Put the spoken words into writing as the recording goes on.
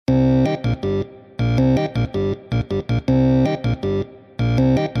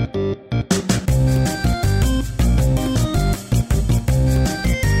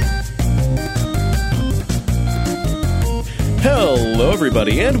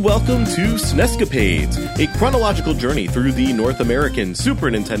and welcome to SNEScapades, a chronological journey through the North American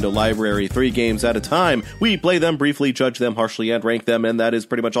Super Nintendo library, 3 games at a time. We play them briefly, judge them harshly, and rank them, and that is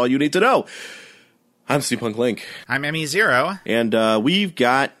pretty much all you need to know. I'm Steampunk Link. I'm Emmy Zero. And we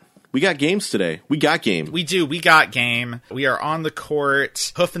got games today. We got game. We do. We got game. We are on the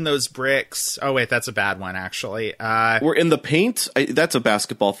court, hoofing those bricks. Oh, wait, that's a bad one, actually. We're in the paint. That's a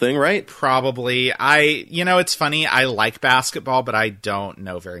basketball thing, right? Probably. It's funny. I like basketball, but I don't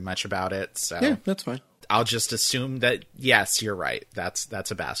know very much about it. So yeah, that's fine. I'll just assume that, yes, you're right. That's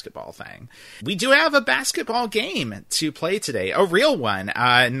a basketball thing. We do have a basketball game to play today. A real one.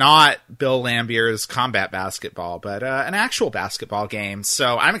 Not Bill Lambier's combat basketball, but an actual basketball game.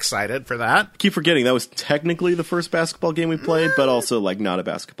 So I'm excited for that. I keep forgetting that was technically the first basketball game we played, but also not a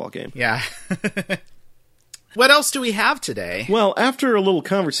basketball game. Yeah. What else do we have today? Well, after a little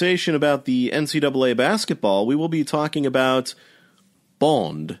conversation about the NCAA basketball, we will be talking about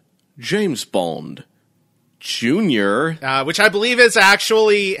Bond. James Bond. Junior. Which I believe is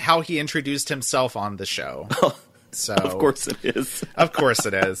actually how he introduced himself on the show. So of course it is. Of course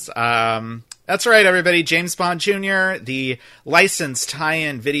it is. That's right, everybody. James Bond Jr., the licensed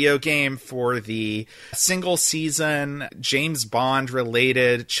tie-in video game for the single-season James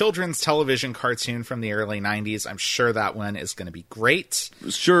Bond-related children's television cartoon from the early 90s. I'm sure that one is going to be great.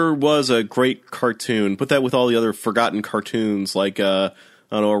 Sure was a great cartoon. Put that with all the other forgotten cartoons like,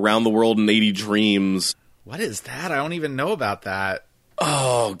 Around the World in 80 Dreams. What is that? I don't even know about that.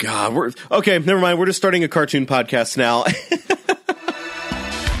 Oh, God. Okay, never mind. We're just starting a cartoon podcast now.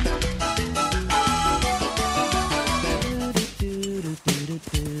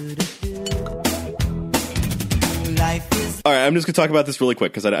 All right, I'm just going to talk about this really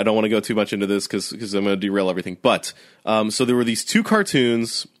quick because I don't want to go too much into this because I'm going to derail everything. But, so there were these 2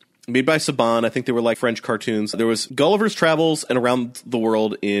 cartoons made by Saban. I think they were like French cartoons. There was Gulliver's Travels and Around the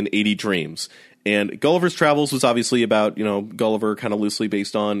World in 80 Dreams. And Gulliver's Travels was obviously about, Gulliver, kind of loosely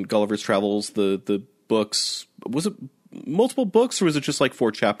based on Gulliver's Travels, the books. Was it multiple books or was it just like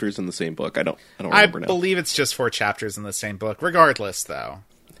 4 chapters in the same book? I don't remember now. I believe it's just 4 chapters in the same book. Regardless, though.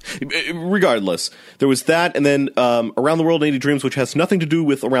 Regardless, there was that, and then Around the World in 80 Dreams, which has nothing to do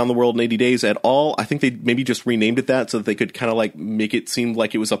with Around the World in 80 Days at all. I think they maybe just renamed it that so that they could kind of like make it seem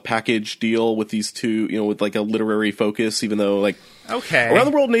like it was a package deal with these 2, with like a literary focus, even though like Around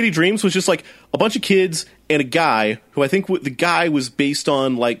the World in 80 Dreams was just like a bunch of kids and a guy who I think the guy was based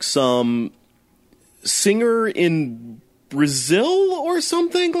on like some singer in Brazil or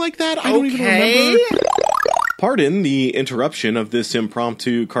something like that. I don't even remember. Pardon the interruption of this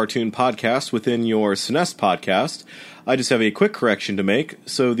impromptu cartoon podcast within your SNES podcast. I just have a quick correction to make.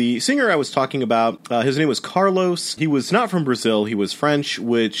 So the singer I was talking about, his name was Carlos. He was not from Brazil. He was French,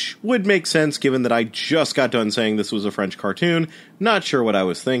 which would make sense given that I just got done saying this was a French cartoon. Not sure what I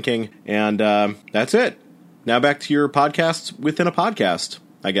was thinking. And that's it. Now back to your podcast within a podcast,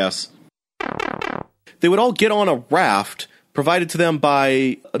 I guess. They would all get on a raft provided to them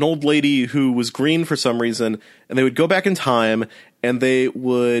by an old lady who was green for some reason, and they would go back in time, and they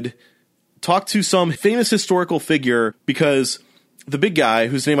would talk to some famous historical figure, because the big guy,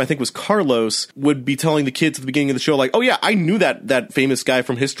 whose name I think was Carlos, would be telling the kids at the beginning of the show, like, oh yeah, I knew that famous guy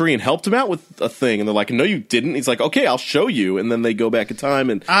from history and helped him out with a thing, and they're like, no you didn't. He's like, okay, I'll show you, and then they go back in time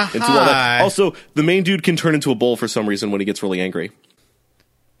and do all that. Also, the main dude can turn into a bull for some reason when he gets really angry.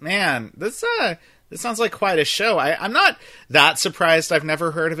 Man, this sounds like quite a show. I'm not that surprised I've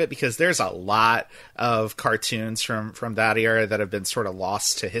never heard of it because there's a lot of cartoons from that era that have been sort of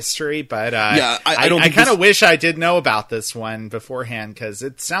lost to history. But yeah, I kind of wish I did know about this one beforehand because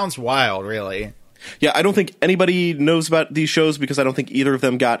it sounds wild, really. Yeah, I don't think anybody knows about these shows because I don't think either of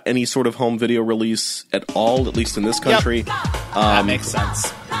them got any sort of home video release at all, at least in this country. Yep. That makes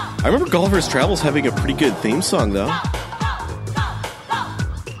sense. I remember Gulliver's Travels having a pretty good theme song, though.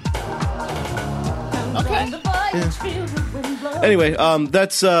 Anyway,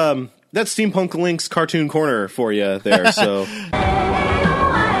 that's Steampunk Link's Cartoon Corner for you there, so...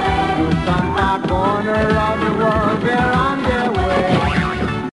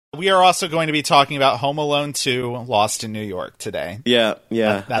 We are also going to be talking about Home Alone 2, Lost in New York today. Yeah.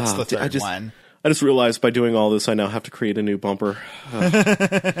 That's the third one. I just realized by doing all this, I now have to create a new bumper.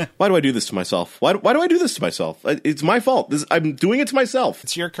 Why do I do this to myself? Why do I do this to myself? It's my fault. I'm doing it to myself.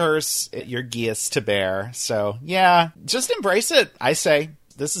 It's your curse, your geas to bear. So, yeah, just embrace it, I say.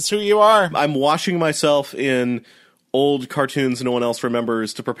 This is who you are. I'm washing myself in old cartoons no one else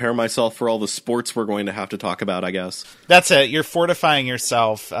remembers to prepare myself for all the sports we're going to have to talk about, I guess. That's it. You're fortifying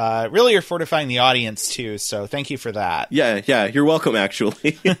yourself. Really, you're fortifying the audience, too, so thank you for that. Yeah, you're welcome,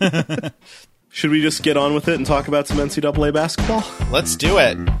 actually. Should we just get on with it and talk about some NCAA basketball? Let's do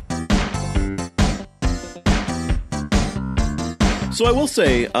it. So I will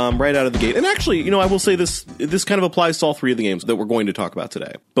say, right out of the gate, and actually, I will say this kind of applies to all three of the games that we're going to talk about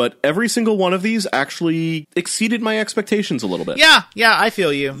today. But every single one of these actually exceeded my expectations a little bit. Yeah, I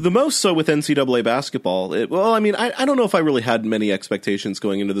feel you. The most so with NCAA basketball. I don't know if I really had many expectations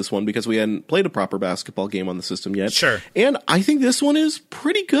going into this one because we hadn't played a proper basketball game on the system yet. Sure. And I think this one is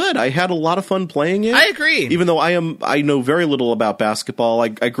pretty good. I had a lot of fun playing it. I agree. Even though I know very little about basketball.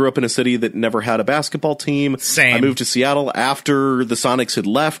 I grew up in a city that never had a basketball team. Same. I moved to Seattle after the Sonics had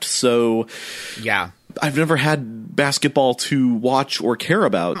left, so yeah. I've never had basketball to watch or care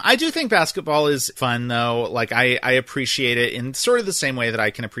about. I do think basketball is fun, though. Like, I appreciate it in sort of the same way that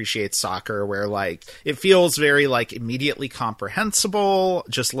I can appreciate soccer, where, like, it feels very, like, immediately comprehensible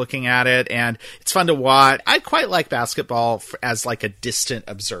just looking at it, and it's fun to watch. I quite like basketball as, like, a distant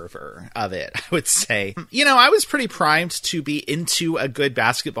observer of it, I would say. I was pretty primed to be into a good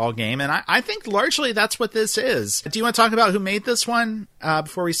basketball game, and I think largely that's what this is. Do you want to talk about who made this one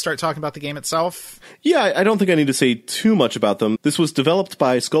before we start talking about the game itself? Yeah, I don't think I need to say too much about them. This was developed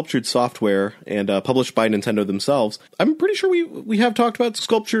by Sculptured Software and published by Nintendo themselves. I'm pretty sure we have talked about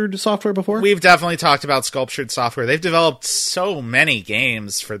Sculptured Software before. We've definitely talked about Sculptured Software. They've developed so many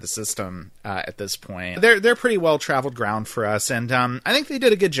games for the system at this point. They're pretty well-traveled ground for us, and I think they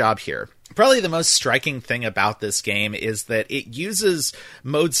did a good job here. Probably the most striking thing about this game is that it uses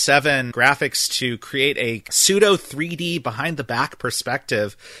Mode 7 graphics to create a pseudo 3D behind-the-back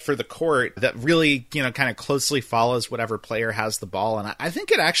perspective for the court that really, kind of closely follows whatever player has the ball, and I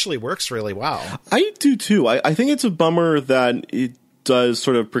think it actually works really well. I do, too. I think it's a bummer that it does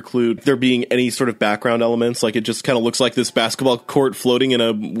sort of preclude there being any sort of background elements. Like, it just kind of looks like this basketball court floating in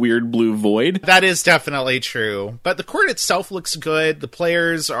a weird blue void. That is definitely true. But the court itself looks good. The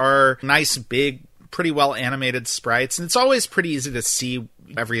players are nice, big, pretty well animated sprites. And it's always pretty easy to see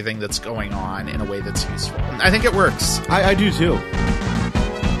everything that's going on in a way that's useful. I think it works. I do, too.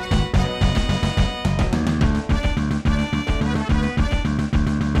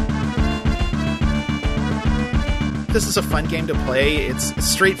 This is a fun game to play. It's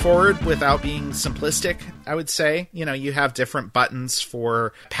straightforward without being simplistic, I would say. You have different buttons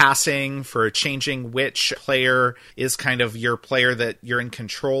for passing, for changing which player is kind of your player that you're in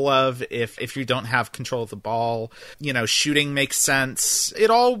control of. If you don't have control of the ball, shooting makes sense. It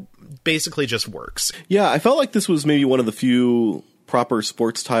all basically just works. Yeah, I felt like this was maybe one of the few proper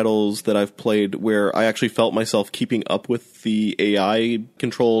sports titles that I've played where I actually felt myself keeping up with the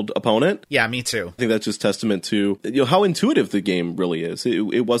AI-controlled opponent. Yeah, me too. I think that's just testament to how intuitive the game really is.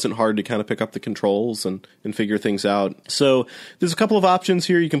 It wasn't hard to kind of pick up the controls and figure things out. So there's a couple of options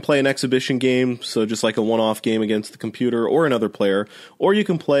here. You can play an exhibition game, so just like a one-off game against the computer or another player, or you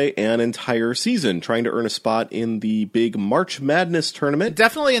can play an entire season trying to earn a spot in the big March Madness tournament.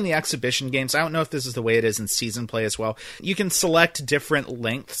 Definitely in the exhibition games. I don't know if this is the way it is in season play as well. You can select different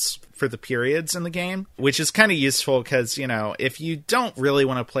lengths for the periods in the game, which is kind of useful because, if you don't really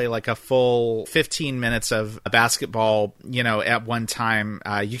want to play like a full 15 minutes of a basketball, at one time,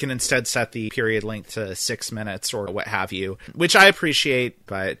 you can instead set the period length to 6 minutes or what have you, which I appreciate.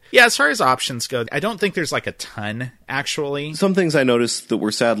 But yeah, as far as options go, I don't think there's like a ton, actually. Some things I noticed that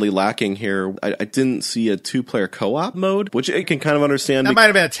were sadly lacking here. I didn't see a 2-player co-op mode, which I can kind of understand. That might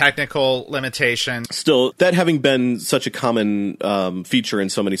have been a technical limitation. Still, that having been such a common feature in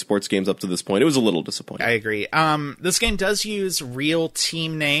so many sports games up to this point, it was a little disappointing. I agree. This game does use real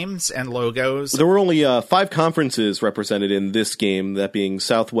team names and logos. There were only 5 conferences represented in this game, that being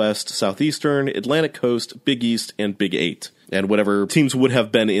Southwest, Southeastern, Atlantic Coast, Big East, and Big 8. And whatever teams would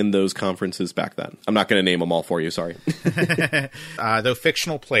have been in those conferences back then. I'm not going to name them all for you, sorry. Though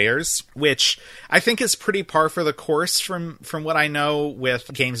fictional players, which I think is pretty par for the course from what I know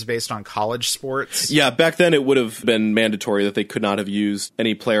with games based on college sports. Yeah, back then it would have been mandatory that they could not have used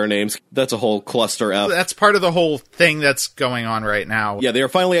any player names. That's a whole cluster F. That's part of the whole thing that's going on right now. Yeah, they are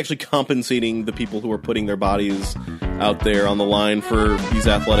finally actually compensating the people who are putting their bodies out there on the line for these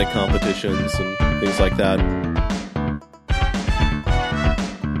athletic competitions and things like that.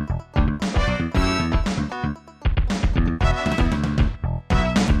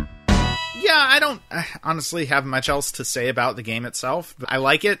 I don't honestly have much else to say about the game itself. I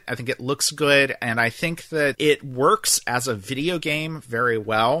like it. I think it looks good, and I think that it works as a video game very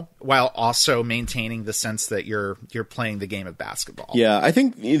well, while also maintaining the sense that you're playing the game of basketball. Yeah, I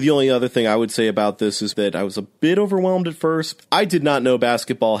think the only other thing I would say about this is that I was a bit overwhelmed at first. I did not know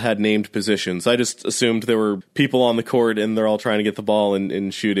basketball had named positions. I just assumed there were people on the court and they're all trying to get the ball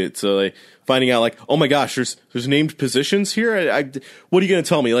and shoot it. So finding out like, oh my gosh, there's named positions here. What are you going to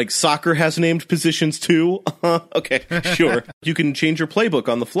tell me? Like soccer has named positions too? Okay, sure. You can change your playbook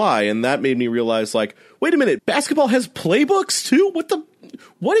on the fly, and that made me realize like, wait a minute, basketball has playbooks too?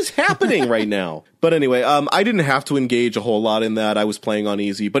 What is happening right now? But anyway, I didn't have to engage a whole lot in that. I was playing on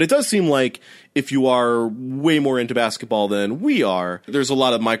easy, but it does seem like if you are way more into basketball than we are, there's a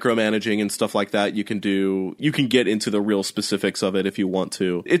lot of micromanaging and stuff like that you can do. You can get into the real specifics of it if you want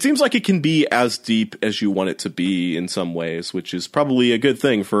to. It seems like it can be as deep as you want it to be in some ways, which is probably a good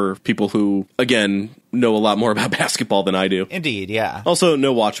thing for people who, again, know a lot more about basketball than I do. Indeed, yeah. Also,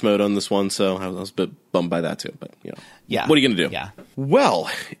 no watch mode on this one, so I was a bit bummed by that too, but, you know. Yeah. What are you going to do? Yeah.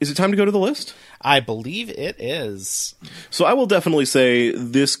 Well, is it time to go to the list? I believe it is. So I will definitely say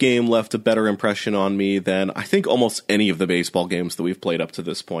this game left a better impression on me than I think almost any of the baseball games that we've played up to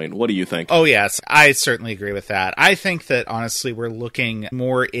this point. What do you think? Oh, yes. I certainly agree with that. I think that, honestly, we're looking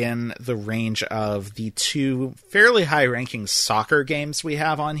more in the range of the two fairly high-ranking soccer games we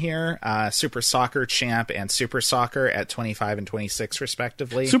have on here, Super Soccer Champ and Super Soccer at 25 and 26,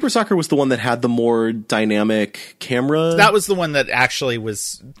 respectively. Super Soccer was the one that had the more dynamic camera. That was the one that actually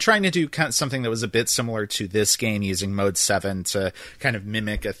was trying to do something that was a bit similar to this game, using Mode 7 to kind of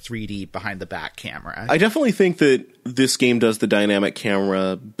mimic a 3D behind-the-back camera. I definitely think that this game does the dynamic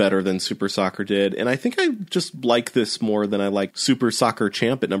camera better than Super Soccer did, and I think I just like this more than I like Super Soccer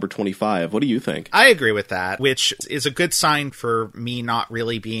Champ at number 25. What do you think? I agree with that, which is a good sign for me not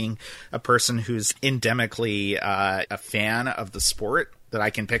really being a person who's endemically a fan of the sport, that I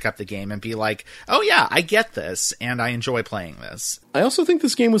can pick up the game and be like, oh yeah, I get this, and I enjoy playing this. I also think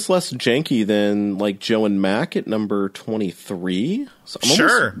this game was less janky than like Joe and Mac at number 23. So I'm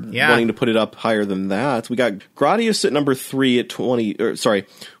sure, yeah. Wanting to put it up higher than that. We got Gradius at number 3 at 20, we have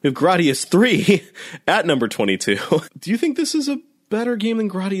Gradius 3 at number 22. Do you think this is a better game than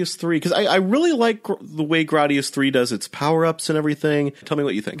Gradius 3? Because I really like the way Gradius 3 does its power-ups and everything. Tell me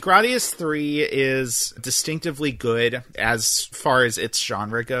what you think. Gradius 3 is distinctively good as far as its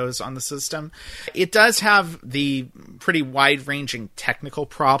genre goes on the system. It does have the pretty wide-ranging technical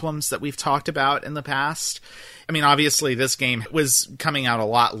problems that we've talked about in the past. I mean, obviously, this game was coming out a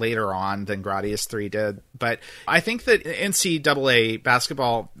lot later on than Gradius 3 did, but I think that NCAA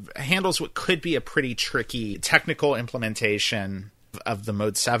basketball handles what could be a pretty tricky technical implementation of the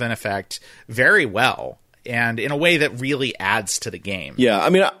Mode 7 effect very well, and in a way that really adds to the game. Yeah, I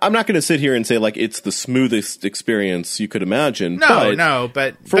mean, I'm not going to sit here and say, like, it's the smoothest experience you could imagine. But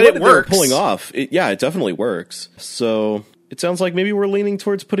what it works. They're pulling off, it definitely works. So it sounds like maybe we're leaning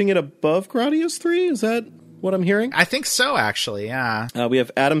towards putting it above Gradius 3? Is that what I'm hearing? I think so, actually, yeah. We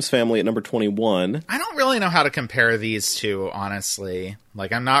have Addams Family at number 21. I don't really know how to compare these two, honestly.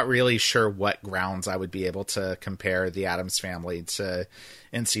 Like, I'm not really sure what grounds I would be able to compare the Addams Family to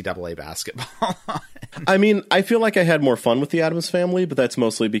NCAA basketball. I mean, I feel like I had more fun with the Addams Family, but that's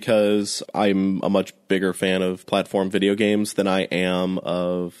mostly because I'm a much bigger fan of platform video games than I am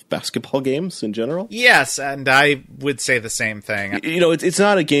of basketball games in general. Yes, and I would say the same thing. You know, it's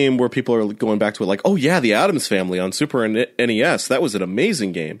not a game where people are going back to it like, oh yeah, the Addams Family on Super NES, that was an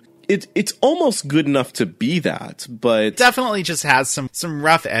amazing game. It's almost good enough to be that, but definitely just has some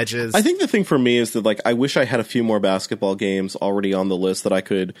rough edges. I think the thing for me is that, like, I wish I had a few more basketball games already on the list that I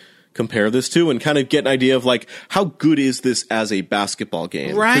could compare this to and kind of get an idea of, like, how good is this as a basketball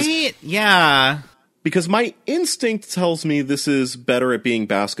game? Right? Yeah. Because my instinct tells me this is better at being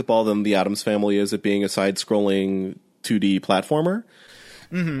basketball than the Addams Family is at being a side-scrolling 2D platformer.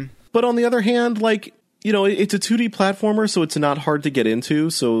 Mm-hmm. But on the other hand, like, you know, it's a 2D platformer, so it's not hard to get into.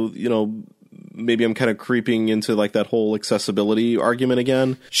 So, you know, maybe I'm kind of creeping into like that whole accessibility argument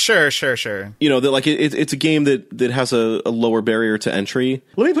again. Sure. You know, that like it's a game that has a lower barrier to entry.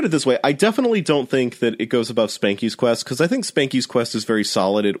 Let me put it this way. I definitely don't think that it goes above Spanky's Quest, because I think Spanky's Quest is very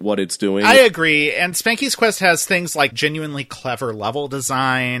solid at what it's doing. I agree. And Spanky's Quest has things like genuinely clever level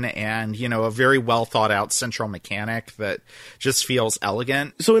design and, you know, a very well thought out central mechanic that just feels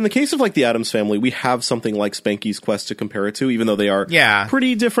elegant. So in the case of like the Addams Family, we have something like Spanky's Quest to compare it to, even though they are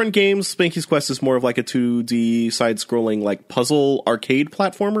pretty different games. Spanky's Quest is more of like a 2D side-scrolling like puzzle arcade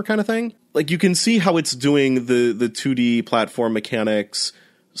platformer kind of thing. Like you can see how it's doing the 2D platform mechanics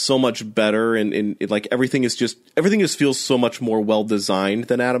so much better, and like everything just feels so much more well designed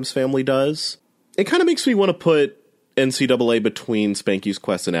than Addams Family does. It kind of makes me want to put NCAA between Spanky's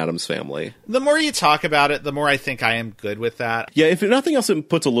Quest and Addams Family. The more you talk about it, the more I think I am good with that. Yeah, if nothing else, it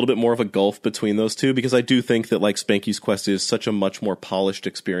puts a little bit more of a gulf between those two, because I do think that like Spanky's Quest is such a much more polished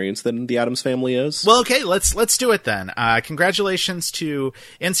experience than the Addams Family is. Well, okay, let's do it then. Congratulations to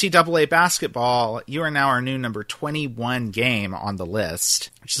NCAA basketball. You are now our new number 21 game on the list,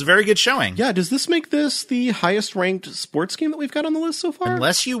 which is a very good showing. Yeah, does this make this the highest ranked sports game that we've got on the list so far?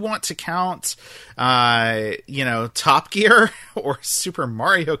 Unless you want to count, Top Gear or Super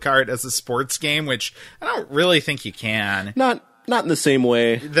Mario Kart as a sports game, which I don't really think you can. Not in the same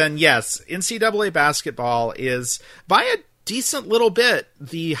way. Then yes, NCAA basketball is by a decent little bit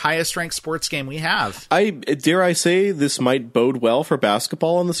the highest ranked sports game we have. Dare I say this might bode well for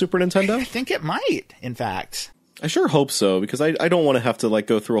basketball on the Super Nintendo? I think it might, in fact. I sure hope so, because I don't want to have to like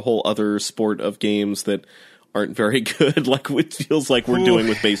go through a whole other sport of games that aren't very good, like it feels like we're doing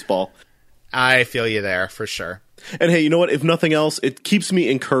with baseball. I feel you there, for sure. And hey, you know what? If nothing else, it keeps me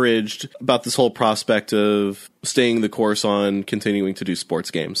encouraged about this whole prospect of staying the course on continuing to do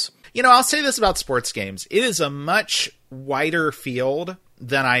sports games. You know, I'll say this about sports games. It is a much wider field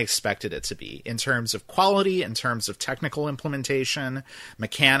than I expected it to be in terms of quality, in terms of technical implementation,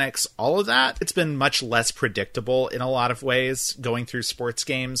 mechanics, all of that. It's been much less predictable in a lot of ways going through sports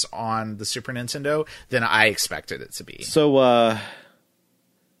games on the Super Nintendo than I expected it to be. So,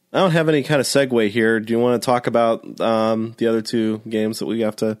 I don't have any kind of segue here. Do you want to talk about the other two games that we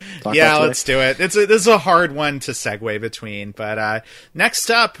have to talk about? Yeah, let's do it. This is a hard one to segue between. But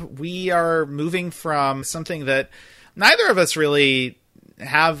next up, we are moving from something that neither of us really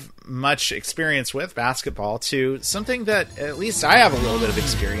have much experience with, basketball, to something that at least I have a little bit of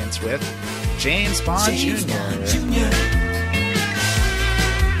experience with, James Bond Jr.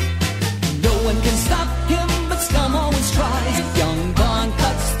 No one can stop him, but scum always tries. Young Bond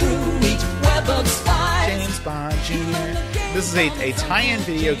cuts through each web of spies. James Bond Jr. This is a tie-in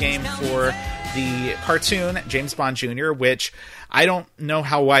video game for the cartoon James Bond Jr., which I don't know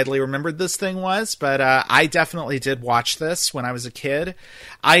how widely remembered this thing was, but I definitely did watch this when I was a kid.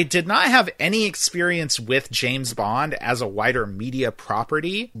 I did not have any experience with James Bond as a wider media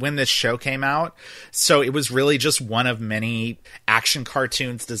property when this show came out, so it was really just one of many action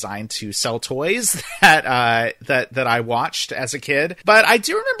cartoons designed to sell toys that I watched as a kid. But I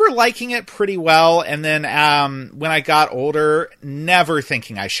do remember liking it pretty well, and then when I got older, never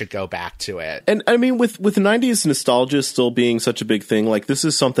thinking I should go back to it. And I mean, with 90s nostalgia still being such a big thing, like this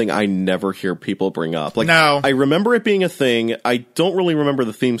is something I never hear people bring up. Like, no. I remember it being a thing. I don't really remember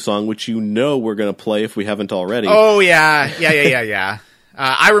the theme song, which we're going to play if we haven't already. Oh, yeah.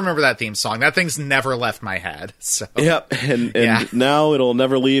 I remember that theme song. That thing's never left my head. So. Yep, and now it'll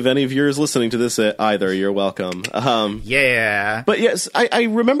never leave any of yours listening to this either. You're welcome. Yeah. But yes, I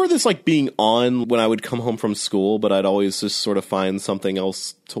remember this like being on when I would come home from school, but I'd always just sort of find something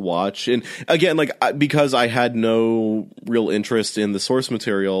else to watch. And again, like because I had no real interest in the source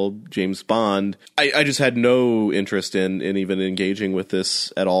material, James Bond, I just had no interest in even engaging with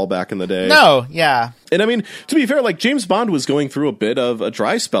this at all back in the day. No, yeah. And I mean, to be fair, like James Bond was going through a bit of a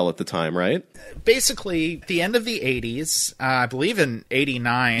dry spell at the time, right? Basically, the end of the 80s, I believe in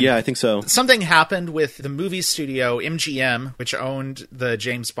 89. Yeah, I think so. Something happened with the movie studio MGM, which owned the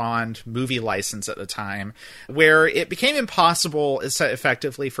James Bond movie license at the time, where it became impossible,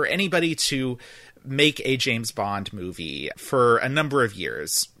 effectively, for anybody to make a James Bond movie for a number of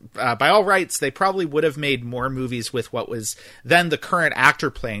years. By all rights, they probably would have made more movies with what was then the current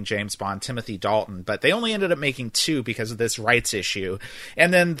actor playing James Bond, Timothy Dalton, but they only ended up making 2 because of this rights issue.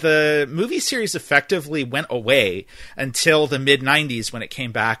 And then the movie series effectively went away until the mid-90s when it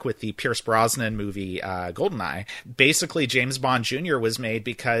came back with the Pierce Brosnan movie, GoldenEye. Basically, James Bond Jr. was made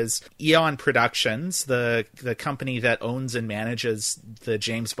because Eon Productions, the company that owns and manages the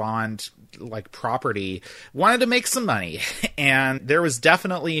James Bond property, wanted to make some money, and there was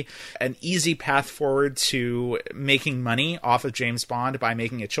definitely an easy path forward to making money off of James Bond by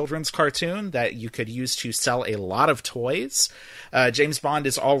making a children's cartoon that you could use to sell a lot of toys. James Bond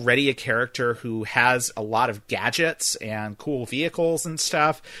is already a character who has a lot of gadgets and cool vehicles and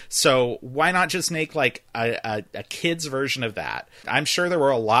stuff, so why not just make like a kid's version of that? I'm sure there were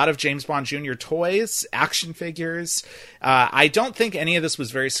a lot of James Bond Jr. toys, action figures. I don't think any of this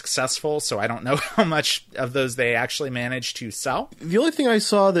was very successful, so I don't know how much of those they actually managed to sell. The only thing I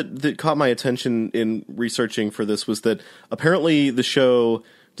saw that caught my attention in researching for this was that apparently the show,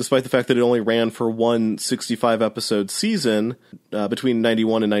 despite the fact that it only ran for one 65-episode season between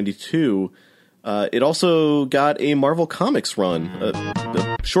 91 and 92, it also got a Marvel Comics run.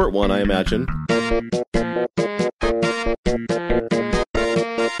 A short one, I imagine.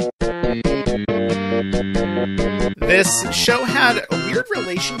 This show had a weird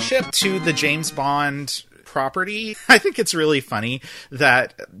relationship to the James Bond property. I think it's really funny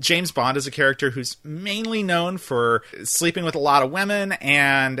that James Bond is a character who's mainly known for sleeping with a lot of women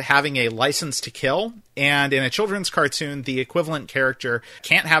and having a license to kill. And in a children's cartoon, the equivalent character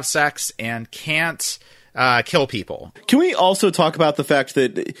can't have sex and can't kill people. Can we also talk about the fact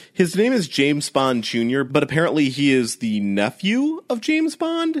that his name is James Bond Jr., but apparently he is the nephew of James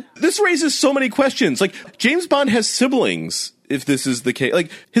Bond? This raises so many questions. Like, James Bond has siblings, if this is the case.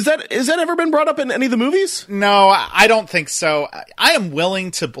 Like, has that ever been brought up in any of the movies? No, I don't think so. I am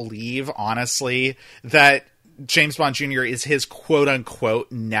willing to believe, honestly, that James Bond Jr. is his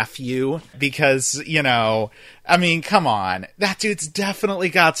quote-unquote nephew because, you know, I mean, come on. That dude's definitely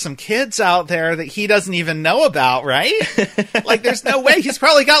got some kids out there that he doesn't even know about, right? Like, there's no way. He's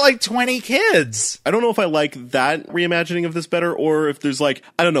probably got, like, 20 kids. I don't know if I like that reimagining of this better, or if there's, like,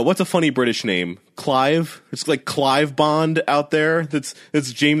 I don't know, what's a funny British name? Clive? It's like Clive Bond out there. That's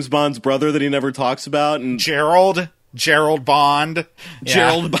James Bond's brother that he never talks about. And Gerald Bond. Yeah.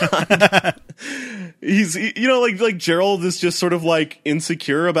 Gerald Bond. He's, you know, like Gerald is just sort of like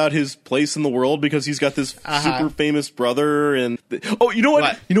insecure about his place in the world because he's got this super famous brother. And you know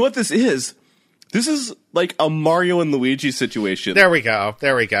what? You know what this is? This is like a Mario and Luigi situation. There we go.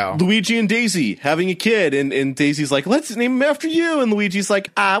 Luigi and Daisy having a kid, and Daisy's like, let's name him after you. And Luigi's like,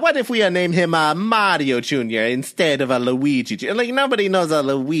 what if we name him Mario Jr. instead of a Luigi Jr.? Like, nobody knows a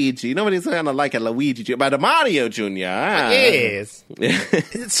Luigi. Nobody's gonna like a Luigi Jr., but a Mario Jr. Yes.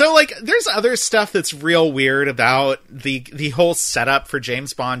 So, like, there's other stuff that's real weird about the whole setup for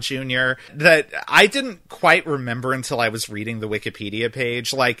James Bond Jr. that I didn't quite remember until I was reading the Wikipedia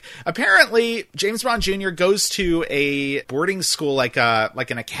page. Like, apparently, James Bond Jr. goes to a boarding school, like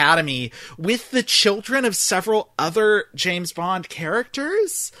an academy, with the children of several other James Bond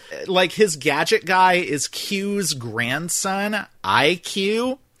characters. Like, his gadget guy is Q's grandson,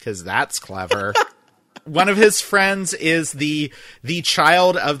 IQ, because that's clever. One of his friends is the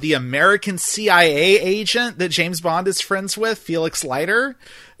child of the American CIA agent that James Bond is friends with, Felix Leiter.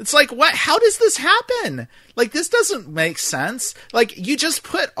 It's like, what? How does this happen? Like, this doesn't make sense. Like, you just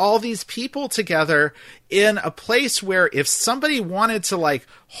put all these people together in a place where if somebody wanted to, like,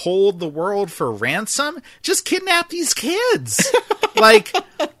 hold the world for ransom, just kidnap these kids. like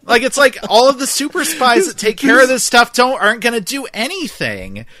it's like all of the super spies that take care of this stuff aren't going to do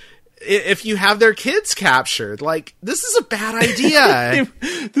anything if you have their kids captured. Like, this is a bad idea.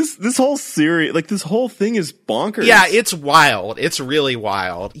 this whole series, like, this whole thing is bonkers. Yeah, it's wild. It's really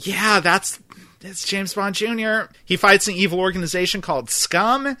wild. Yeah, it's James Bond Jr. He fights an evil organization called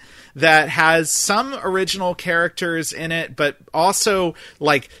Scum that has some original characters in it, but also,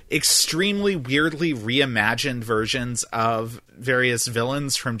 like, extremely weirdly reimagined versions of various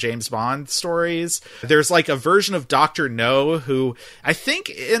villains from James Bond stories. There's, like, a version of Dr. No, who I think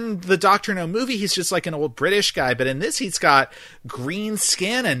in the Dr. No movie, he's just like an old British guy, but in this, he's got green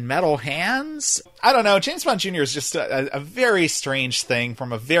skin and metal hands. I don't know. James Bond Jr. is just a very strange thing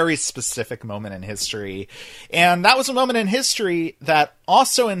from a very specific moment in history. And that was a moment in history that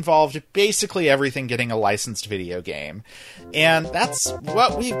also involved basically everything getting a licensed video game. And that's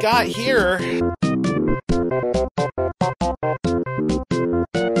what we've got here.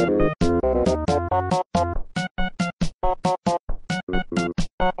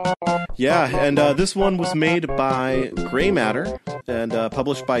 Yeah, and this one was made by Grey Matter and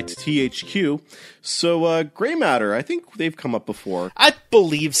published by THQ. So Grey Matter, I think they've come up before. I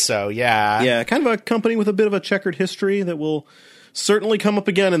believe so, yeah. Yeah, kind of a company with a bit of a checkered history that will certainly come up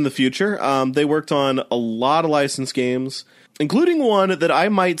again in the future. They worked on a lot of licensed games, including one that I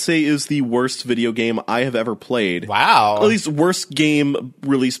might say is the worst video game I have ever played. Wow. At least worst game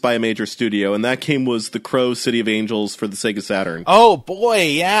released by a major studio, and that game was The Crow City of Angels for the Sega Saturn. Oh, boy,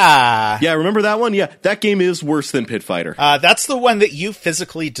 yeah. Yeah, remember that one? Yeah, that game is worse than Pit Fighter. That's the one that you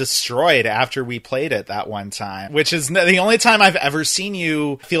physically destroyed after we played it that one time, which is the only time I've ever seen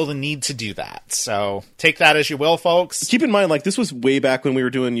you feel the need to do that. So take that as you will, folks. Keep in mind, like, this was way back when we were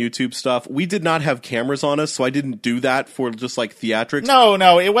doing YouTube stuff. We did not have cameras on us, so I didn't do that for just like theatrics.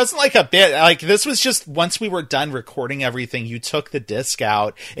 No, it wasn't like a bit. Like, this was just once we were done recording everything, you took the disc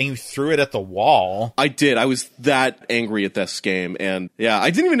out and you threw it at the wall. I did. I was that angry at this game, and yeah, I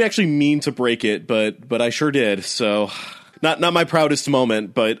didn't even actually mean to break it, but I sure did. So, not my proudest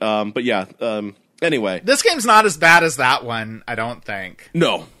moment, but yeah. Anyway, this game's not as bad as that one, I don't think.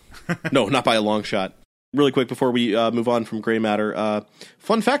 No, not by a long shot. Really quick before we move on from Grey Matter,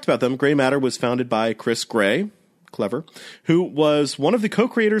 fun fact about them: Grey Matter was founded by Chris Gray. Clever, who was one of the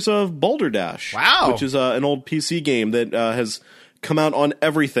co-creators of Balderdash. Wow. Which is an old PC game that has come out on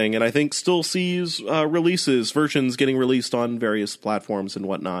everything, and I think still sees versions getting released on various platforms and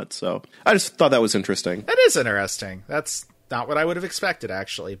whatnot. So I just thought that was interesting. That is interesting. That's not what I would have expected,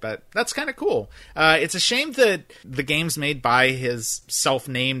 actually, but that's kind of cool. It's a shame that the games made by his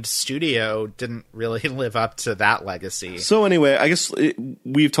self-named studio didn't really live up to that legacy. So anyway, I guess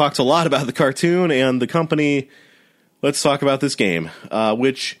we've talked a lot about the cartoon and the company. Let's talk about this game,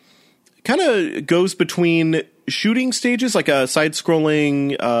 which kind of goes between shooting stages, like a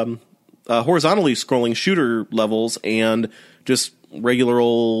side-scrolling, horizontally scrolling shooter levels, and just regular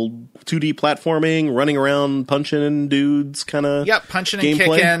old 2D platforming, running around, punching dudes kind of Yep, punching and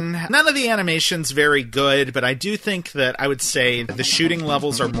gameplay. kicking. None of the animation's very good, but I do think that I would say the shooting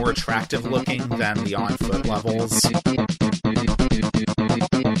levels are more attractive looking than the on-foot levels.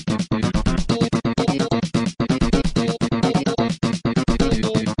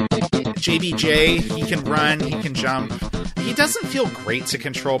 JBJ, he can run, he can jump. He doesn't feel great to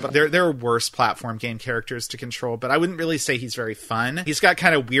control, but there are worse platform game characters to control, but I wouldn't really say he's very fun. He's got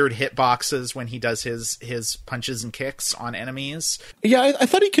kind of weird hitboxes when he does his punches and kicks on enemies. Yeah, I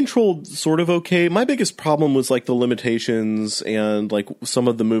thought he controlled sort of okay. My biggest problem was like the limitations and like some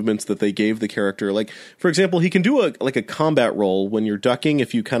of the movements that they gave the character. Like, for example, he can do a combat roll when you're ducking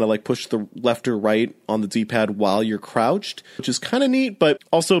if you kind of like push the left or right on the D-pad while you're crouched, which is kind of neat, but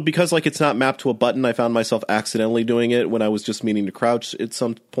also because like it's not mapped to a button, I found myself accidentally doing it when I was just meaning to crouch at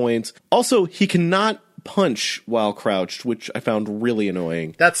some points. Also, he cannot punch while crouched, which I found really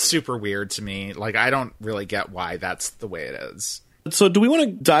annoying. That's super weird to me. Like, I don't really get why that's the way it is. So do we want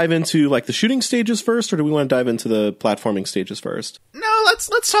to dive into like the shooting stages first, or do we want to dive into the platforming stages first? No,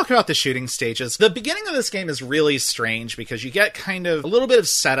 let's talk about the shooting stages. The beginning of this game is really strange because you get kind of a little bit of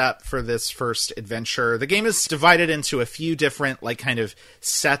setup for this first adventure. The game is divided into a few different like kind of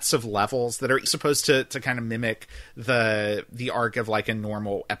sets of levels that are supposed to kind of mimic the arc of like a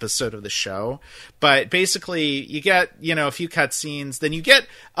normal episode of the show. But basically you get, a few cutscenes, then you get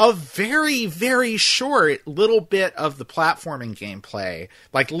a very, very short little bit of the platforming gameplay,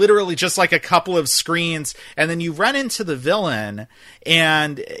 like literally just like a couple of screens, and then you run into the villain,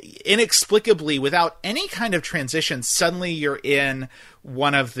 and inexplicably, without any kind of transition, suddenly you're in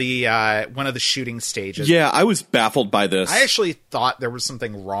one of the shooting stages. Yeah, I was baffled by this. I actually thought there was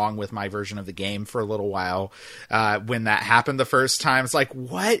something wrong with my version of the game for a little while when that happened the first time. It's like,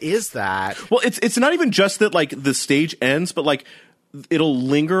 what is that? Well, it's not even just that like the stage ends, but like it'll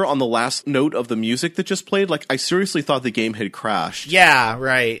linger on the last note of the music that just played. Like, I seriously thought the game had crashed. Yeah,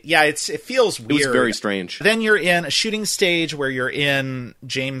 right. Yeah, it feels weird. It was very strange. Then you're in a shooting stage where you're in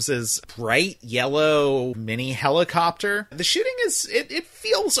James's bright yellow mini helicopter. The shooting it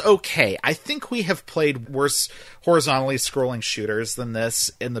feels okay. I think we have played worse horizontally scrolling shooters than this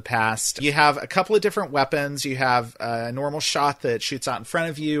in the past. You have a couple of different weapons. You have a normal shot that shoots out in front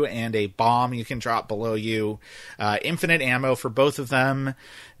of you and a bomb you can drop below you. Infinite ammo for both of them.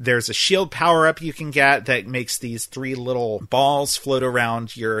 There's a shield power-up you can get that makes these 3 little balls float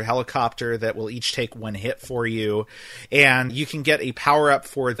around your helicopter that will each take 1 hit for you. And you can get a power-up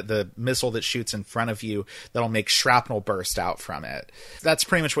for the missile that shoots in front of you that'll make shrapnel burst out from it. That's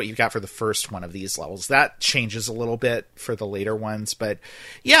pretty much what you got for the first one of these levels. That changes a little bit for the later ones. But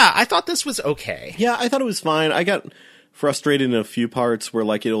yeah, I thought this was okay. Yeah, I thought it was fine. I got frustrated in a few parts where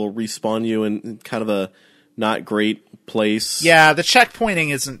like it'll respawn you in kind of a not great place. Yeah, the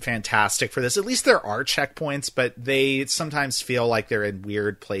checkpointing isn't fantastic for this. At least there are checkpoints, but they sometimes feel like they're in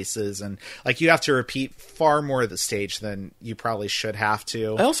weird places, and like you have to repeat far more of the stage than you probably should have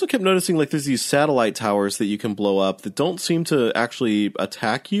to. I also kept noticing like there's these satellite towers that you can blow up that don't seem to actually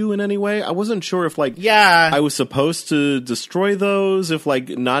attack you in any way. I wasn't sure if like I was supposed to destroy those, if like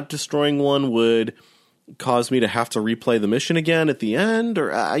not destroying one would cause me to have to replay the mission again at the end,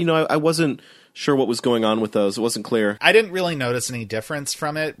 or I wasn't sure what was going on with those. It wasn't clear. I didn't really notice any difference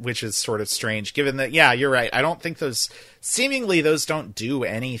from it, which is sort of strange, given that, yeah, you're right. I don't think those don't do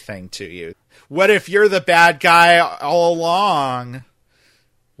anything to you. What if you're the bad guy all along?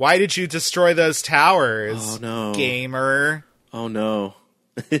 Why did you destroy those towers? Oh, no. Gamer. Oh, no.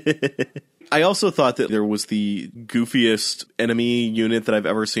 I also thought that there was the goofiest enemy unit that I've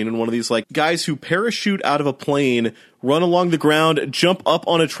ever seen in one of these, like guys who parachute out of a plane, run along the ground, jump up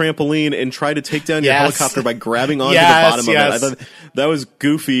on a trampoline, and try to take down your helicopter by grabbing onto the bottom of it. I thought that was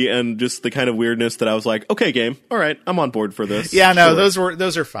goofy and just the kind of weirdness that I was like, okay, game, all right, I'm on board for this. Yeah, no, sure.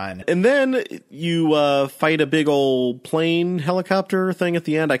 those are fun. And then you fight a big old plane helicopter thing at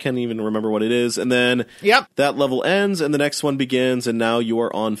the end. I can't even remember what it is. And then that level ends, and the next one begins, and now you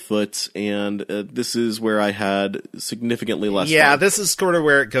are on foot. And this is where I had significantly less fun. This is sort of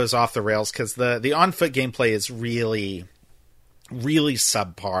where it goes off the rails, because the on-foot gameplay is really really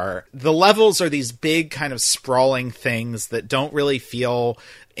subpar. The levels are these big kind of sprawling things that don't really feel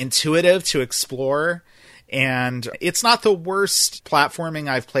intuitive to explore. And it's not the worst platforming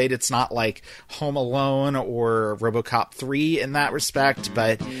I've played. It's not like Home Alone or RoboCop 3 in that respect,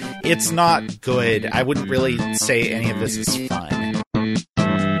 but it's not good. I wouldn't really say any of this is fun.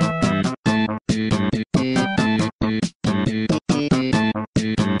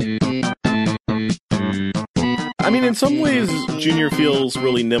 I mean, in some ways, Junior feels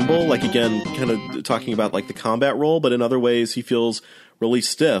really nimble, like, again, kind of talking about, like, the combat role, but in other ways, he feels really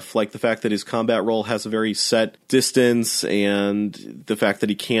stiff, like the fact that his combat role has a very set distance, and the fact that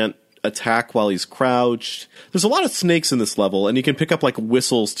he can't attack while he's crouched. There's a lot of snakes in this level, and you can pick up, like,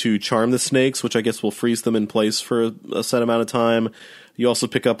 whistles to charm the snakes, which I guess will freeze them in place for a set amount of time. You also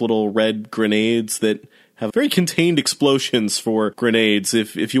pick up little red grenades that have very contained explosions for grenades.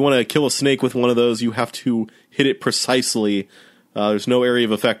 If you want to kill a snake with one of those, you have to hit it precisely. There's no area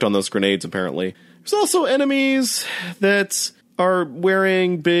of effect on those grenades, apparently. There's also enemies that are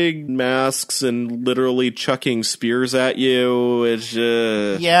wearing big masks and literally chucking spears at you.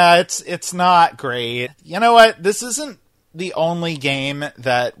 Yeah, it's not great. You know what? This isn't the only game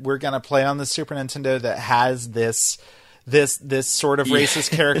that we're going to play on the Super Nintendo that has this sort of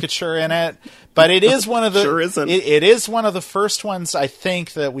racist caricature in it, but it is one of the sure isn't. It is one of the first ones I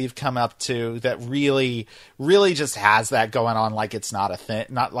think that we've come up to that really just has that going on, like it's not a thing,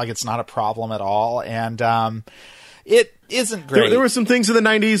 not like it's not a problem at all, and it isn't great. There were some things in the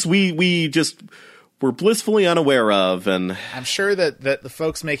 90s we just were blissfully unaware of, and I'm sure that the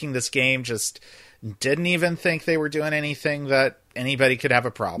folks making this game just didn't even think they were doing anything that anybody could have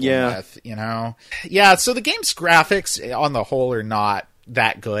a problem with, you know? Yeah, so the game's graphics on the whole are not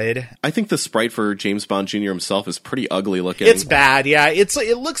that good. I think the sprite for James Bond Jr. himself is pretty ugly looking. It's bad, yeah.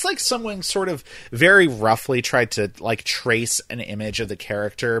 It looks like someone sort of very roughly tried to like trace an image of the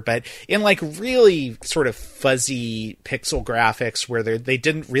character, but in like really sort of fuzzy pixel graphics where they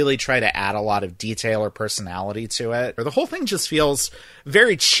didn't really try to add a lot of detail or personality to it. Or the whole thing just feels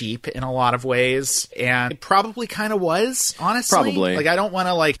very cheap in a lot of ways, and it probably kind of was, honestly. Probably. Like, I don't want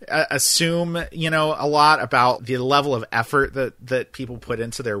to like assume, you know, a lot about the level of effort that people put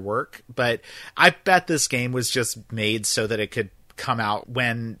into their work, but I bet this game was just made so that it could come out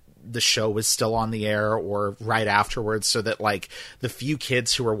when the show was still on the air or right afterwards, so that like the few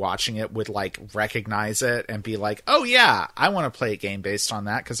kids who were watching it would like recognize it and be like, oh yeah, I want to play a game based on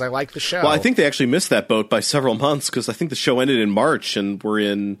that because I like the show. Well, I think they actually missed that boat by several months, because I think the show ended in March and we're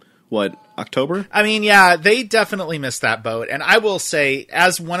in October? I mean, yeah, they definitely missed that boat. And I will say,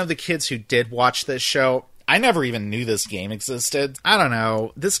 as one of the kids who did watch this show, I never even knew this game existed. I don't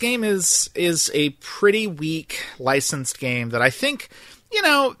know. This game is a pretty weak licensed game that I think, you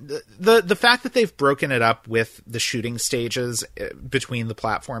know, the fact that they've broken it up with the shooting stages between the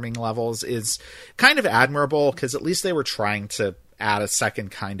platforming levels is kind of admirable, because at least they were trying to add a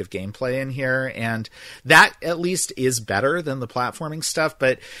second kind of gameplay in here, and that at least is better than the platforming stuff.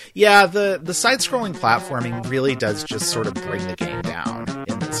 But yeah, the side-scrolling platforming really does just sort of bring the game down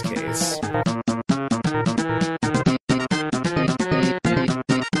in this case.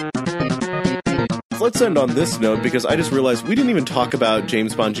 Let's end on this note, because I just realized we didn't even talk about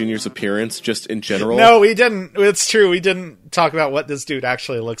James Bond Jr.'s appearance just in general. No, we didn't. It's true. We didn't talk about what this dude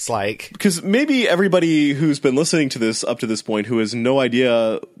actually looks like. Because maybe everybody who's been listening to this up to this point, who has no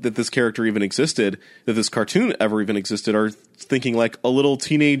idea that this character even existed, that this cartoon ever even existed, are thinking like a little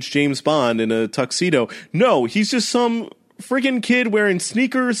teenage James Bond in a tuxedo. No, he's just some friggin' kid wearing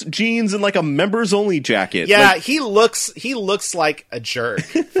sneakers, jeans, and like a members only jacket. Yeah, like, he looks like a jerk,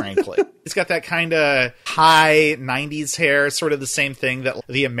 frankly. He's got that kind of high 90s hair, sort of the same thing that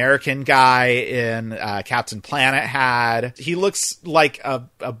the American guy in Captain Planet had. He looks like a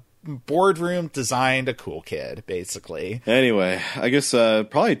boardroom designed a cool kid, basically. Anyway, I guess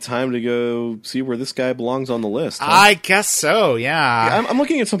probably time to go see where this guy belongs on the list. Huh? I guess so, yeah. I'm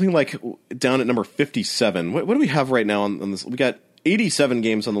looking at something like down at number 57. What do we have right now on this? We got 87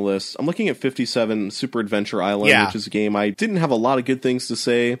 games on the list. I'm looking at 57, Super Adventure Island, which is a game I didn't have a lot of good things to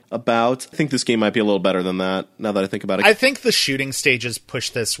say about. I think this game might be a little better than that, now that I think about it. I think the shooting stages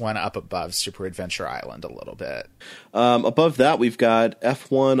push this one up above Super Adventure Island a little bit. Above that, we've got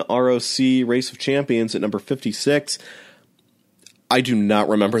F1 ROC Race of Champions at number 56. I do not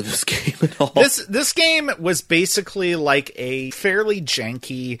remember this game at all. This game was basically like a fairly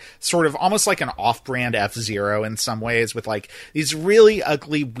janky, sort of almost like an off-brand F-Zero in some ways, with like these really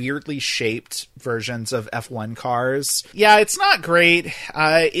ugly, weirdly shaped versions of F1 cars. Yeah, it's not great.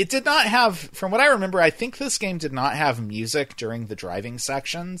 It did not have, from what I remember, I think this game did not have music during the driving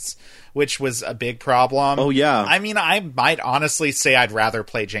sections, which was a big problem. Oh, yeah. I mean, I might honestly say I'd rather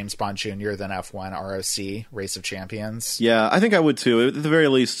play James Bond Jr. than F1 ROC, Race of Champions. Yeah, I think I would too. At the very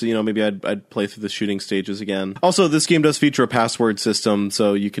least, maybe I'd play through the shooting stages again. Also, this game does feature a password system,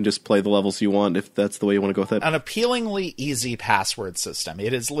 so you can just play the levels you want if that's the way you want to go with it. An appealingly easy password system.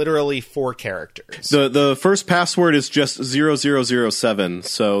 It is literally 4 characters. The first password is just 0007,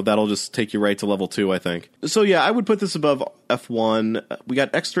 so that'll just take you right to level 2, I think. So yeah, I would put this above F1. We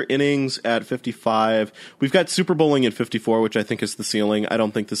got extra innings at 55. We've got Super Bowling at 54, which I think is the ceiling. I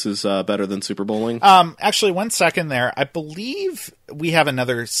don't think this is better than Super Bowling. Actually, 1 second there. I believe we have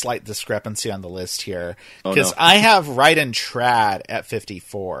another slight discrepancy on the list here, because I have Ride and Trad at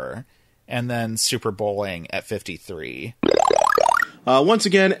 54 and then Super Bowling at 53. Once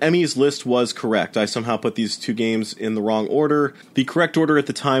again, Emmy's list was correct. I somehow put these 2 games in the wrong order. The correct order at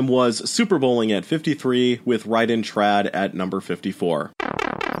the time was Super Bowling at 53 with Ride and Trad at number 54.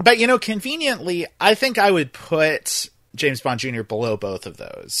 But, conveniently, I think I would put James Bond Jr. below both of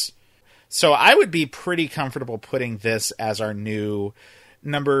those. So I would be pretty comfortable putting this as our new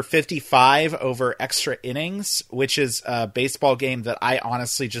number 55 over Extra Innings, which is a baseball game that I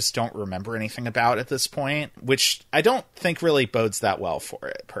honestly just don't remember anything about at this point, which I don't think really bodes that well for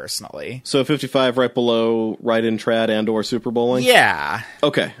it, personally. So 55 right below Ride and Trad and or Super Bowling? Yeah.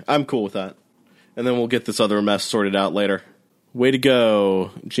 Okay, I'm cool with that. And then we'll get this other mess sorted out later. Way to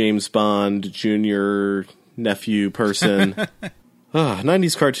go, James Bond Jr. nephew person.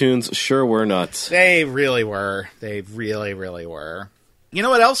 90s cartoons sure were nuts. They really were. They really, really were. You know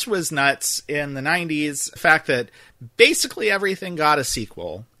what else was nuts in the 90s? The fact that basically everything got a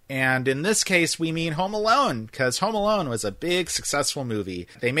sequel. And in this case, we mean Home Alone, because Home Alone was a big, successful movie.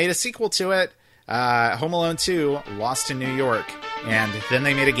 They made a sequel to it, Home Alone 2, Lost in New York, and then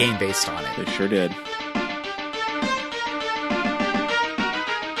they made a game based on it. They sure did.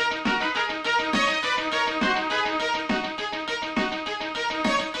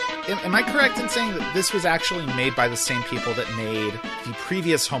 Am I correct in saying that this was actually made by the same people that made the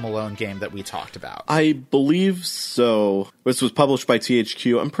previous Home Alone game that we talked about? I believe so. This was published by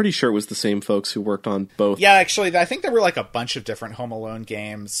THQ. I'm pretty sure it was the same folks who worked on both. Yeah, actually, I think there were like a bunch of different Home Alone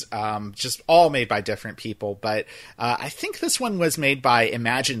games, just all made by different people. But I think this one was made by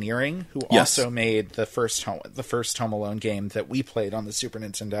Imagineering, who also made the first Home Alone game that we played on the Super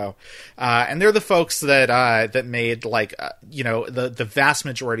Nintendo. And they're the folks that made the vast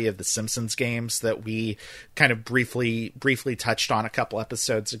majority of the Simpsons games that we kind of briefly touched on a couple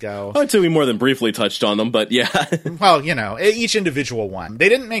episodes ago. I'd say we more than briefly touched on them, but yeah. Well, each individual one. They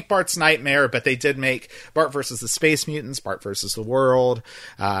didn't make Bart's Nightmare, but they did make Bart versus the Space Mutants, Bart versus the World,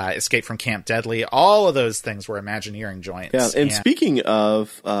 Escape from Camp Deadly. All of those things were Imagineering joints. Yeah, and speaking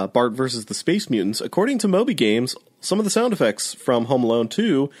of Bart versus the Space Mutants, according to Moby Games, some of the sound effects from Home Alone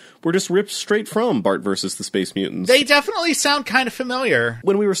 2 were just ripped straight from Bart versus the Space Mutants. They definitely sound kind of familiar.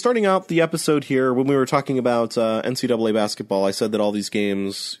 When we were starting out the episode here, when we were talking about NCAA basketball, I said that all these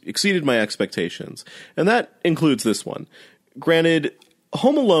games exceeded my expectations. And that includes this one. Granted,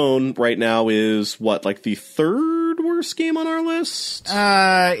 Home Alone right now is, like the third worst game on our list?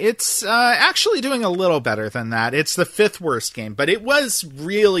 It's actually doing a little better than that. It's the 5th worst game, but it was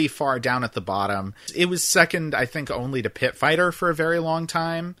really far down at the bottom. It was second, I think, only to Pit Fighter for a very long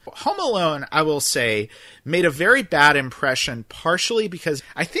time. Home Alone, I will say, made a very bad impression, partially because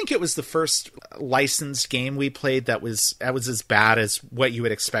I think it was the first licensed game we played that was as bad as what you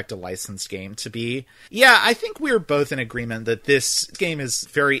would expect a licensed game to be. Yeah, I think we were both in agreement that this game is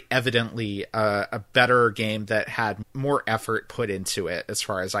very evidently a better game that had more effort put into it, as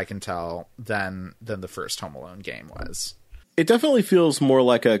far as I can tell, than the first Home Alone game was. It definitely feels more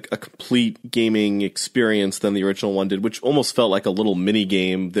like a complete gaming experience than the original one did, which almost felt like a little mini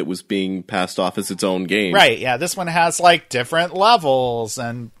game that was being passed off as its own game. Right, yeah, this one has different levels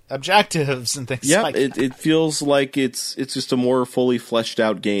and objectives and things like that. It feels like it's just a more fully fleshed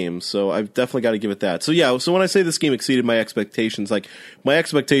out game, so I've definitely got to give it that. So yeah, so when I say this game exceeded my expectations, my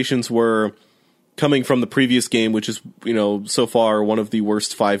expectations were coming from the previous game, which is, so far one of the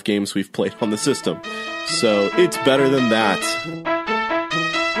worst 5 games we've played on the system. So it's better than that.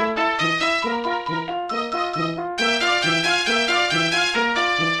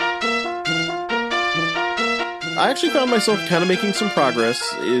 I actually found myself kind of making some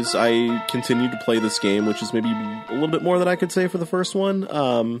progress as I continued to play this game, which is maybe a little bit more than I could say for the first one.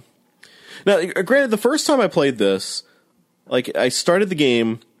 Now, granted, the first time I played this, like, I started the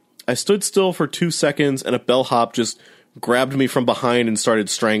game, I stood still for 2 seconds, and a bellhop just grabbed me from behind and started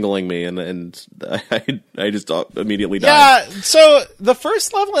strangling me, and I just immediately died. Yeah, so the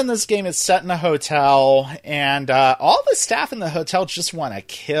first level in this game is set in a hotel, and all the staff in the hotel just want to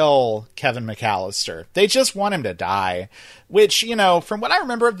kill Kevin McAllister. They just want him to die, which, you know, from what I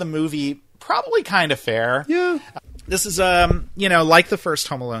remember of the movie, probably kind of fair. Yeah. This is, like the first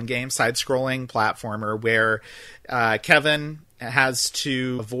Home Alone game, side-scrolling platformer where Kevin has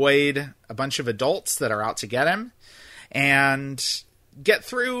to avoid a bunch of adults that are out to get him and get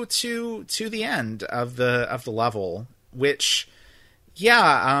through to the end of the level, which,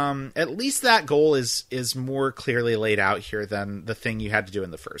 at least that goal is more clearly laid out here than the thing you had to do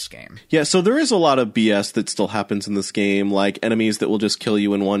in the first game. Yeah, so there is a lot of BS that still happens in this game, like enemies that will just kill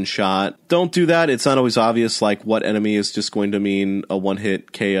you in one shot. Don't do that. It's not always obvious, like, what enemy is just going to mean a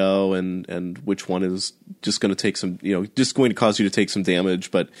one-hit KO and which one is just going to take some, just going to cause you to take some damage,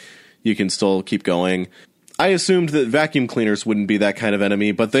 but you can still keep going. I assumed that vacuum cleaners wouldn't be that kind of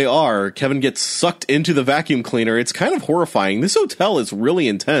enemy, but they are. Kevin gets sucked into the vacuum cleaner. It's kind of horrifying. This hotel is really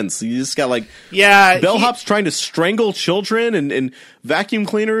intense. You just got, like, bellhops trying to strangle children and vacuum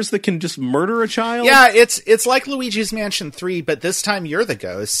cleaners that can just murder a child. Yeah, it's like Luigi's Mansion 3, but this time you're the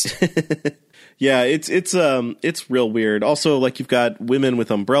ghost. Yeah, it's real weird. Also, like, you've got women with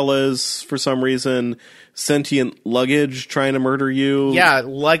umbrellas for some reason, sentient luggage trying to murder you. Yeah,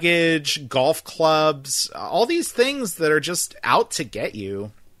 luggage, golf clubs, all these things that are just out to get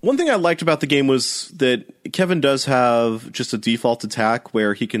you. One thing I liked about the game was that Kevin does have just a default attack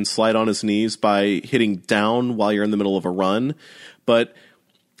where he can slide on his knees by hitting down while you're in the middle of a run. But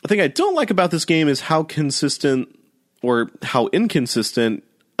the thing I don't like about this game is how consistent or how inconsistent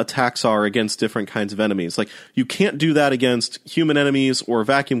attacks are against different kinds of enemies. Like, you can't do that against human enemies or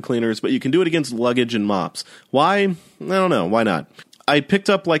vacuum cleaners, but you can do it against luggage and mops. Why? I don't know. Why not? I picked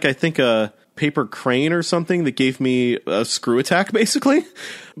up, like, I think a paper crane or something that gave me a screw attack, basically.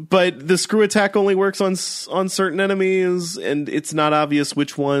 But the screw attack only works on certain enemies, and it's not obvious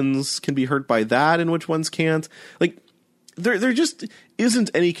which ones can be hurt by that and which ones can't. Like, there just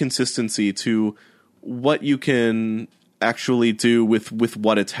isn't any consistency to what you can actually do with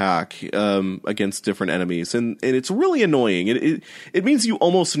what attack against different enemies, and it's really annoying. It means you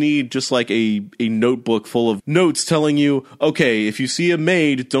almost need just like a notebook full of notes telling you, okay, if you see a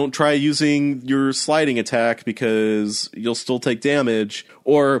maid, don't try using your sliding attack because you'll still take damage.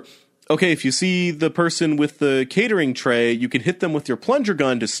 Or, okay, if you see the person with the catering tray, you can hit them with your plunger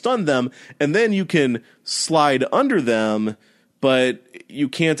gun to stun them, and then you can slide under them, but you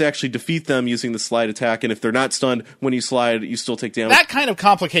can't actually defeat them using the slide attack, and if they're not stunned, when you slide, you still take damage. That kind of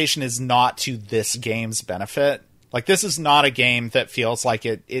complication is not to this game's benefit. Like, this is not a game that feels like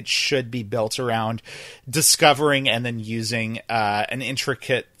it should be built around discovering and then using an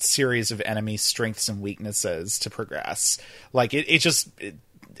intricate series of enemy strengths and weaknesses to progress. Like,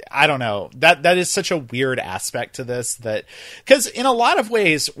 I don't know. That is such a weird aspect to this, that because in a lot of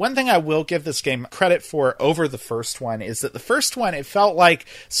ways, one thing I will give this game credit for over the first one is that the first one, it felt like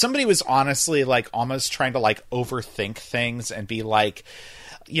somebody was honestly like almost trying to like overthink things and be like,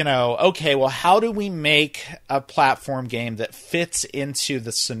 okay, well, how do we make a platform game that fits into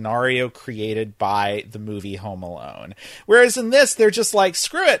the scenario created by the movie Home Alone? Whereas in this, they're just like,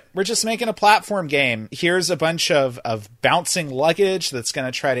 screw it, we're just making a platform game. Here's a bunch of bouncing luggage that's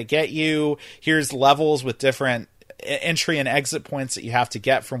going to try to get you. Here's levels with different entry and exit points that you have to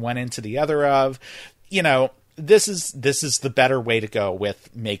get from one end to the other of. This is the better way to go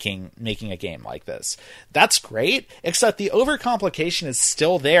with making a game like this. That's great, except the overcomplication is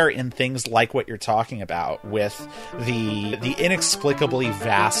still there in things like what you're talking about with the inexplicably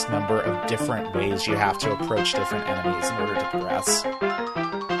vast number of different ways you have to approach different enemies in order to progress.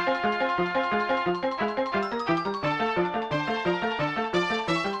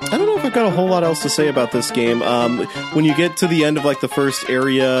 I don't know if I've got a whole lot else to say about this game. When you get to the end of like the first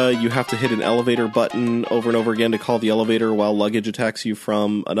area, you have to hit an elevator button over and over again to call the elevator while luggage attacks you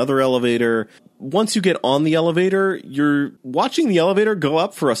from another elevator. Once you get on the elevator, you're watching the elevator go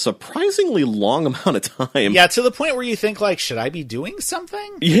up for a surprisingly long amount of time. Yeah, to the point where you think like, should I be doing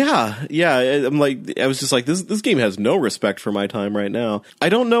something? Yeah. I was just like, this game has no respect for my time right now. I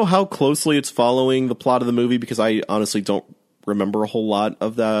don't know how closely it's following the plot of the movie because I honestly don't remember a whole lot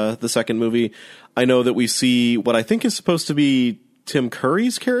of the second movie. I know that we see what I think is supposed to be Tim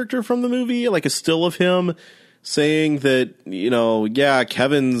Curry's character from the movie, like a still of him saying that, yeah,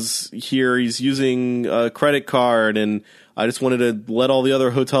 Kevin's here, he's using a credit card, and I just wanted to let all the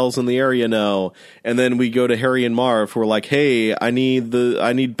other hotels in the area know. And then we go to Harry and Marv, who are like, hey, I need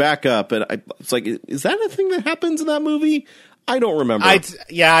backup. And it's like, is that a thing that happens in that movie? I don't remember. I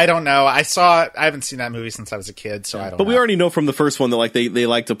don't know. I haven't seen that movie since I was a kid, so I don't know. But we already know from the first one that like they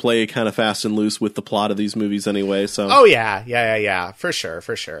like to play kind of fast and loose with the plot of these movies anyway, so. Oh yeah. For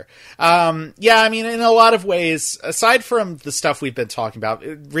sure. I mean, in a lot of ways, aside from the stuff we've been talking about,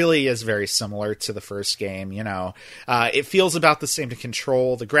 it really is very similar to the first game, It feels about the same to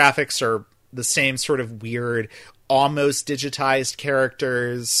control. The graphics are the same sort of weird, almost digitized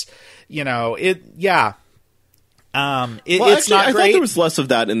characters. It's not I great. thought there was less of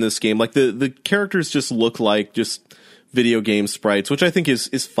that in this game. Like the characters just look like just video game sprites, which I think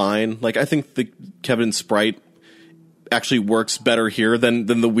is fine. Like I think the Kevin sprite actually works better here than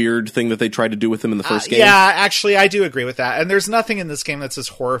the weird thing that they tried to do with him in the first game. Yeah, actually, I do agree with that. And there's nothing in this game that's as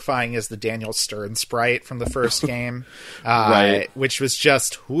horrifying as the Daniel Stern sprite from the first game, right? Which was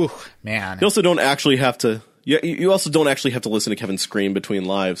just, whew, man. You also don't actually have to. Yeah, you also don't actually have to listen to Kevin scream between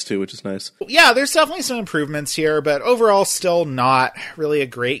lives, too, which is nice. Yeah, there's definitely some improvements here, but overall still not really a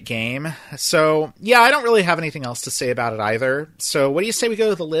great game. So, yeah, I don't really have anything else to say about it either. So what do you say we go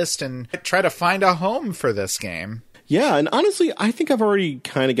to the list and try to find a home for this game? Yeah, and honestly, I think I've already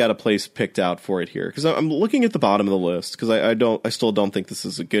kind of got a place picked out for it here, because I'm looking at the bottom of the list, because I still don't think this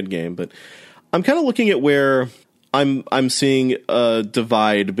is a good game, but I'm kind of looking at where I'm seeing a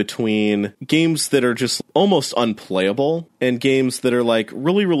divide between games that are just almost unplayable and games that are like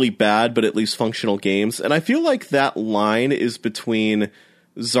really, really bad, but at least functional games. And I feel like that line is between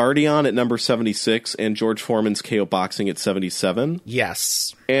Zardion at number 76 and George Foreman's KO Boxing at 77.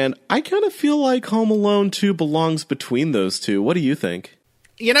 Yes. And I kind of feel like Home Alone 2 belongs between those two. What do you think?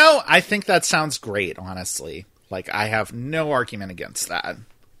 I think that sounds great, honestly. Like, I have no argument against that.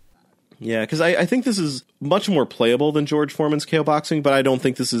 Yeah, because I think this is much more playable than George Foreman's KO Boxing, but I don't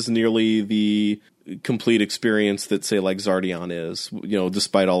think this is nearly the complete experience that, say, like Zardion is,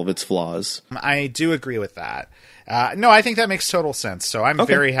 despite all of its flaws. I do agree with that. No, I think that makes total sense. So I'm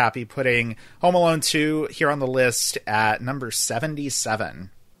very happy putting Home Alone 2 here on the list at number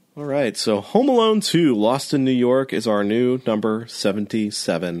 77. All right, so Home Alone 2, Lost in New York, is our new number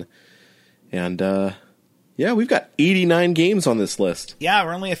 77. And, yeah, we've got 89 games on this list. Yeah,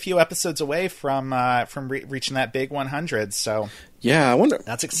 we're only a few episodes away from reaching that big 100, so... Yeah, I wonder...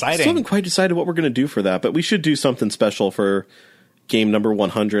 That's exciting. Still haven't quite decided what we're going to do for that, but we should do something special for game number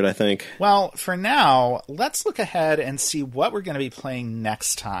 100, I think. Well, for now, let's look ahead and see what we're going to be playing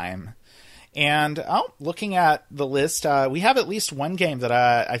next time. And, looking at the list, we have at least one game that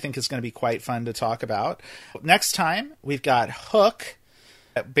I think is going to be quite fun to talk about. Next time, we've got Hook,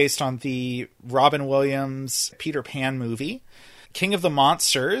 based on the Robin Williams Peter Pan movie, King of the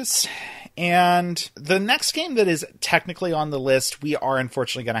Monsters, and the next game that is technically on the list, we are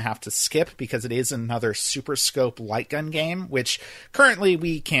unfortunately going to have to skip because it is another Super Scope light gun game, which currently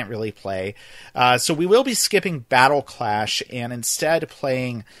we can't really play. So we will be skipping Battle Clash and instead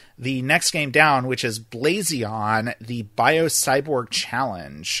playing the next game down, which is Blazion, the Biocyborg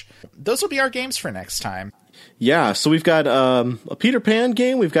Challenge. Those will be our games for next time. Yeah, so we've got a Peter Pan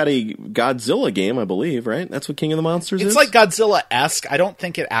game, we've got a Godzilla game, I believe, right? That's what King of the Monsters is? It's like Godzilla-esque. I don't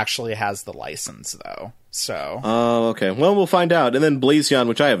think it actually has the license, though. So. Oh, okay. Well, we'll find out. And then Blazion,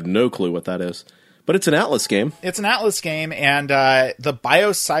 which I have no clue what that is. But it's an Atlas game. It's an Atlas game, and the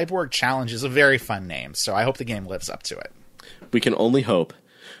Biocyborg Challenge is a very fun name, so I hope the game lives up to it. We can only hope.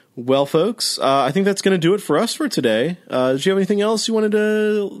 Well, folks, I think that's going to do it for us for today. Did you have anything else you wanted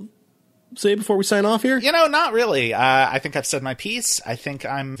to say before we sign off here? Not really. I think I've said my piece. I think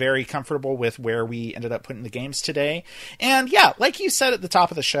I'm very comfortable with where we ended up putting the games today. And yeah, like you said at the top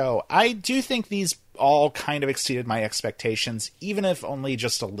of the show, I do think these all kind of exceeded my expectations, even if only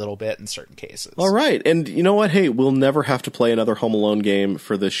just a little bit in certain cases. All right. And you know what? Hey, we'll never have to play another Home Alone game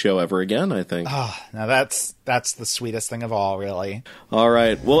for this show ever again, I think. Oh, now that's the sweetest thing of all, really. All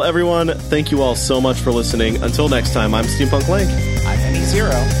right. Well, everyone, thank you all so much for listening. Until next time, I'm Steampunk Link. I'm Penny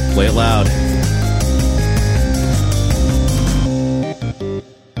Zero. Play it loud.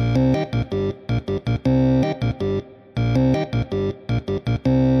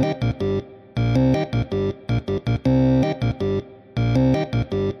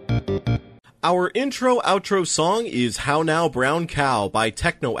 Our intro-outro song is How Now Brown Cow by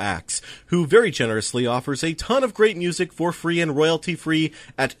Technoaxe, who very generously offers a ton of great music for free and royalty-free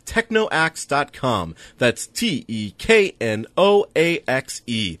at technoaxe.com. That's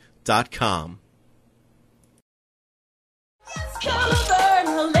TEKNOAXE.com.